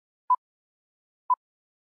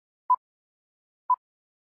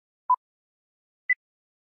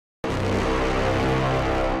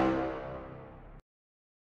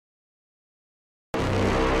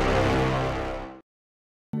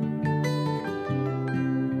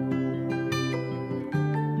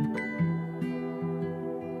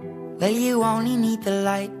Well, you only need the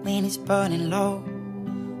light when it's burning low.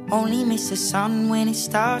 Only miss the sun when it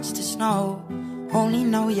starts to snow. Only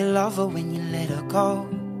know you love her when you let her go.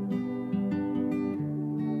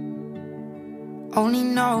 Only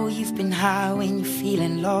know you've been high when you're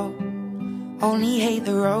feeling low. Only hate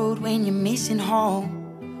the road when you're missing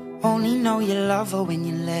home. Only know you love her when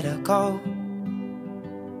you let her go.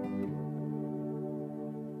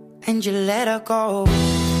 And you let her go.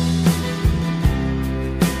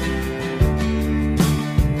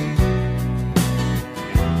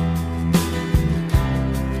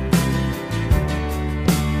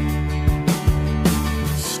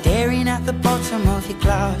 Staring at the bottom of your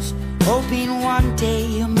glass, hoping one day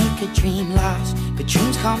you'll make a dream last. But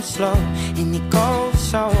dreams come slow and they go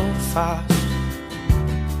so fast.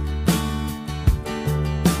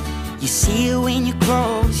 You see it when you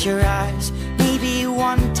close your eyes. Maybe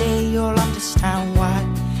one day you'll understand why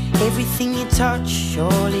everything you touch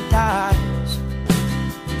surely dies.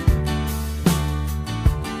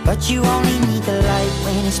 But you only need the light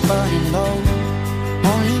when it's burning low.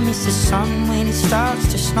 Only miss the sun when it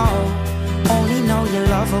starts to snow. Only know you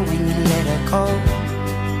love her when you let her go.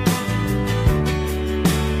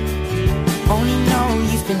 Only know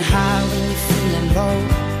you've been high when you're feeling low.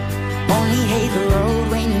 Only hate the road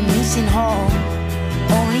when you're missing home.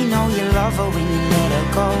 Only know you love her when you let her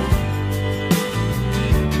go.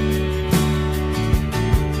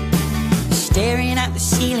 Staring at the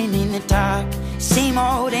ceiling in the dark, same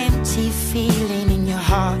old empty feeling in your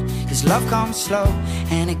heart. 'Cause love comes slow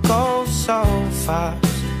and it goes so fast.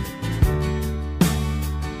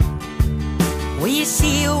 Will you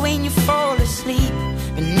see her when you fall asleep,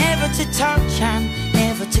 but never to touch and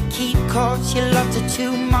never to keep? 'Cause you loved her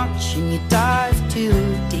too much and you dive too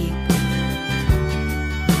deep.